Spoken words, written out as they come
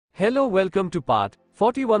Hello, welcome to part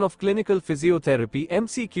 41 of Clinical Physiotherapy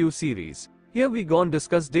MCQ series. Here we gon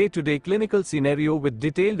discuss day-to-day clinical scenario with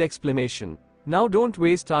detailed explanation. Now don't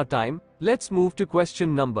waste our time, let's move to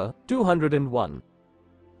question number 201.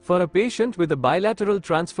 For a patient with a bilateral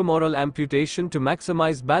transfemoral amputation to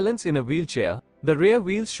maximize balance in a wheelchair, the rear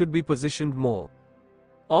wheels should be positioned more.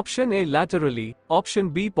 Option A laterally,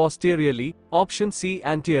 option B posteriorly, option C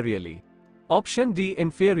anteriorly, option D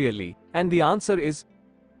inferiorly, and the answer is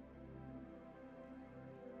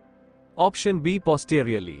option B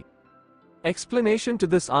posteriorly. Explanation to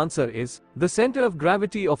this answer is, the center of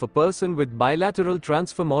gravity of a person with bilateral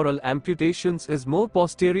transfemoral amputations is more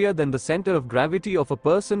posterior than the center of gravity of a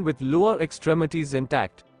person with lower extremities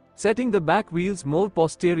intact. Setting the back wheels more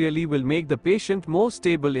posteriorly will make the patient more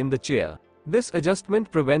stable in the chair. This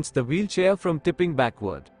adjustment prevents the wheelchair from tipping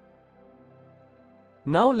backward.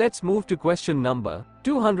 Now let's move to question number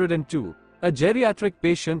 202. A geriatric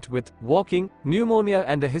patient with walking, pneumonia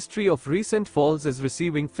and a history of recent falls is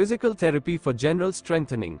receiving physical therapy for general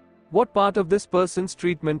strengthening. What part of this person's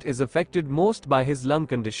treatment is affected most by his lung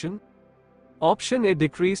condition? Option A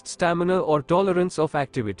decreased stamina or tolerance of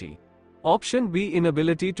activity. Option B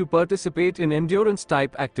inability to participate in endurance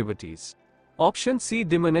type activities. Option C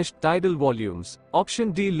diminished tidal volumes.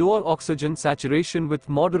 Option D lower oxygen saturation with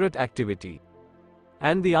moderate activity.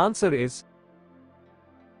 And the answer is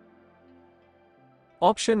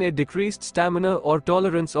option A decreased stamina or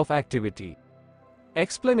tolerance of activity.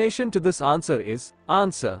 Explanation to this answer is,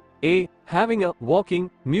 answer A, having a walking,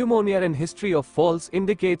 pneumonia and history of falls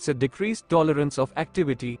indicates a decreased tolerance of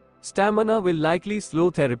activity. Stamina will likely slow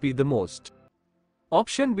therapy the most.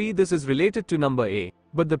 Option B, this is related to number A,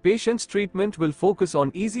 but the patient's treatment will focus on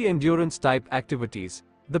easy endurance type activities.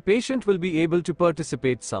 The patient will be able to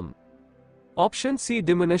participate some. Option C,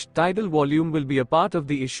 diminished tidal volume will be a part of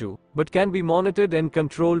the issue, but can be monitored and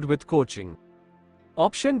controlled with coaching.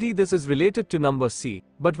 Option D, this is related to number C,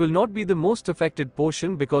 but will not be the most affected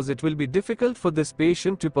portion because it will be difficult for this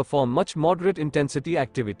patient to perform much moderate intensity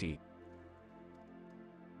activity.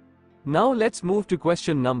 Now let's move to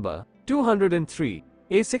question number 203.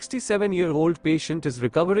 A 67-year-old patient is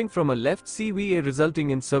recovering from a left CVA resulting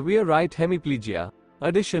in severe right hemiplegia.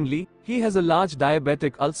 Additionally, he has a large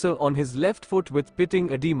diabetic ulcer on his left foot with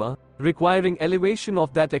pitting edema, requiring elevation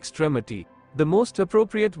of that extremity. The most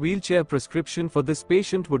appropriate wheelchair prescription for this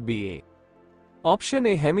patient would be A. Option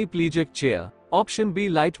A hemiplegic chair. Option B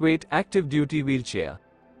lightweight active duty wheelchair.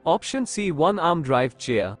 Option C one-arm drive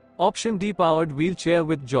chair. Option D powered wheelchair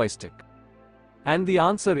with joystick. And the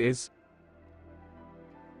answer is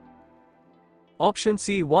option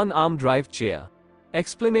C one-arm drive chair.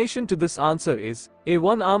 Explanation to this answer is, a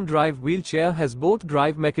one-arm drive wheelchair has both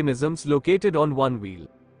drive mechanisms located on one wheel.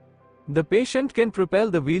 The patient can propel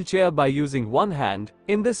the wheelchair by using one hand,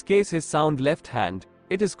 in this case his sound left hand.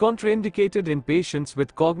 It is contraindicated in patients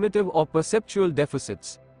with cognitive or perceptual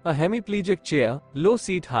deficits. A hemiplegic chair, low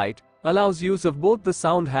seat height, allows use of both the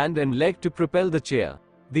sound hand and leg to propel the chair.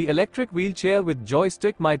 The electric wheelchair with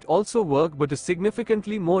joystick might also work but is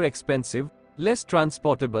significantly more expensive, less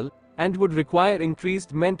transportable, and would require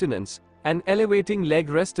increased maintenance. An elevating leg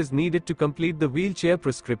rest is needed to complete the wheelchair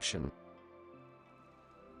prescription.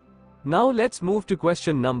 Now let's move to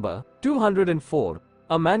question number 204.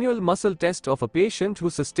 A manual muscle test of a patient who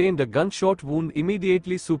sustained a gunshot wound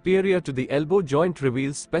immediately superior to the elbow joint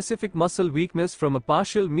reveals specific muscle weakness from a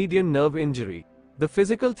partial median nerve injury. The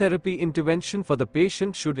physical therapy intervention for the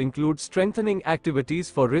patient should include strengthening activities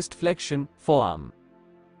for wrist flexion, forearm.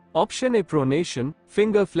 Option A pronation,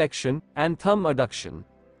 finger flexion, and thumb adduction.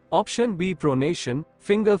 Option B pronation,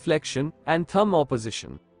 finger flexion, and thumb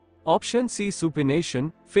opposition. Option C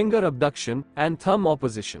supination, finger abduction, and thumb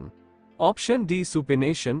opposition. Option D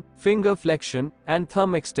supination, finger flexion, and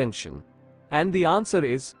thumb extension. And the answer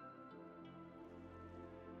is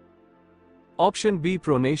option B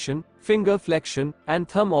pronation, finger flexion, and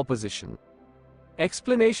thumb opposition.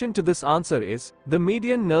 Explanation to this answer is, the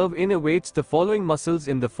median nerve innervates the following muscles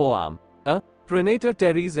in the forearm. A. Pronator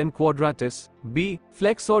teres and quadratus. B.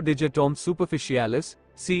 Flexor digitum superficialis.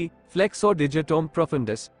 C. Flexor digitum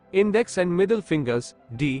profundus. Index and middle fingers.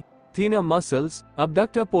 D. Thenar muscles,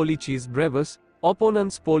 abductor pollicis brevis,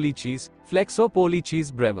 opponens pollicis, flexor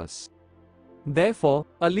pollicis brevis. Therefore,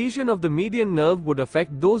 a lesion of the median nerve would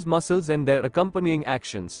affect those muscles and their accompanying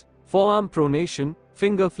actions. Forearm pronation,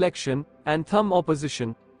 finger flexion, and thumb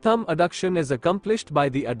opposition. Thumb adduction is accomplished by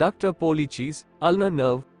the adductor pollicis, ulnar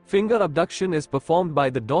nerve. Finger abduction is performed by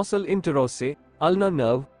the dorsal interosseous, ulnar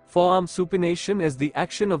nerve. Forearm supination is the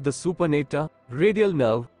action of the supinator, radial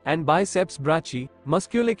nerve, and biceps brachii,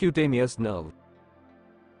 musculocutaneous nerve.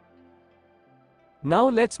 Now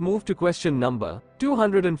let's move to question number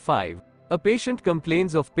 205. A patient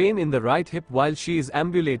complains of pain in the right hip while she is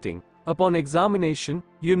ambulating. Upon examination,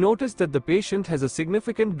 you notice that the patient has a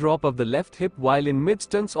significant drop of the left hip while in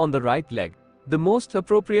mid-stance on the right leg. The most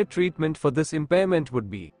appropriate treatment for this impairment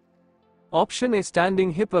would be: Option A,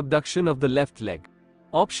 standing hip abduction of the left leg.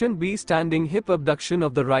 Option B, standing hip abduction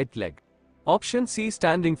of the right leg. Option C,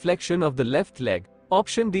 standing flexion of the left leg.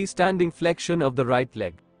 Option D, standing flexion of the right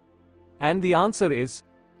leg. And the answer is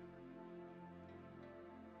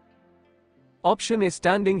Option A,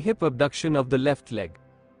 standing hip abduction of the left leg.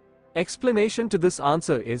 Explanation to this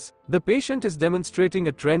answer is, the patient is demonstrating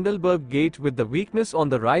a Trendelenburg gait with the weakness on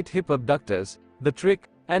the right hip abductors. The trick,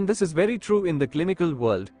 and this is very true in the clinical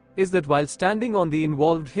world, is that while standing on the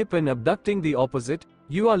involved hip and abducting the opposite,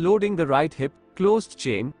 you are loading the right hip, closed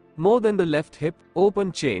chain, more than the left hip,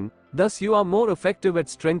 open chain. Thus you are more effective at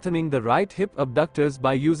strengthening the right hip abductors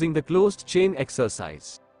by using the closed chain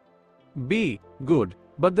exercise. B. Good.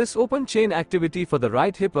 But this open chain activity for the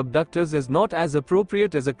right hip abductors is not as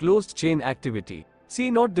appropriate as a closed chain activity.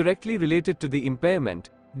 C. Not directly related to the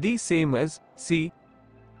impairment. D. Same as C.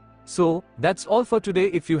 So, that's all for today.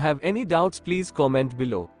 If you have any doubts, please comment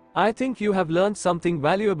below. I think you have learned something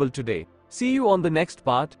valuable today. See you on the next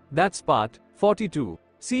part, that's part 42.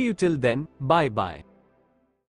 See you till then, bye bye.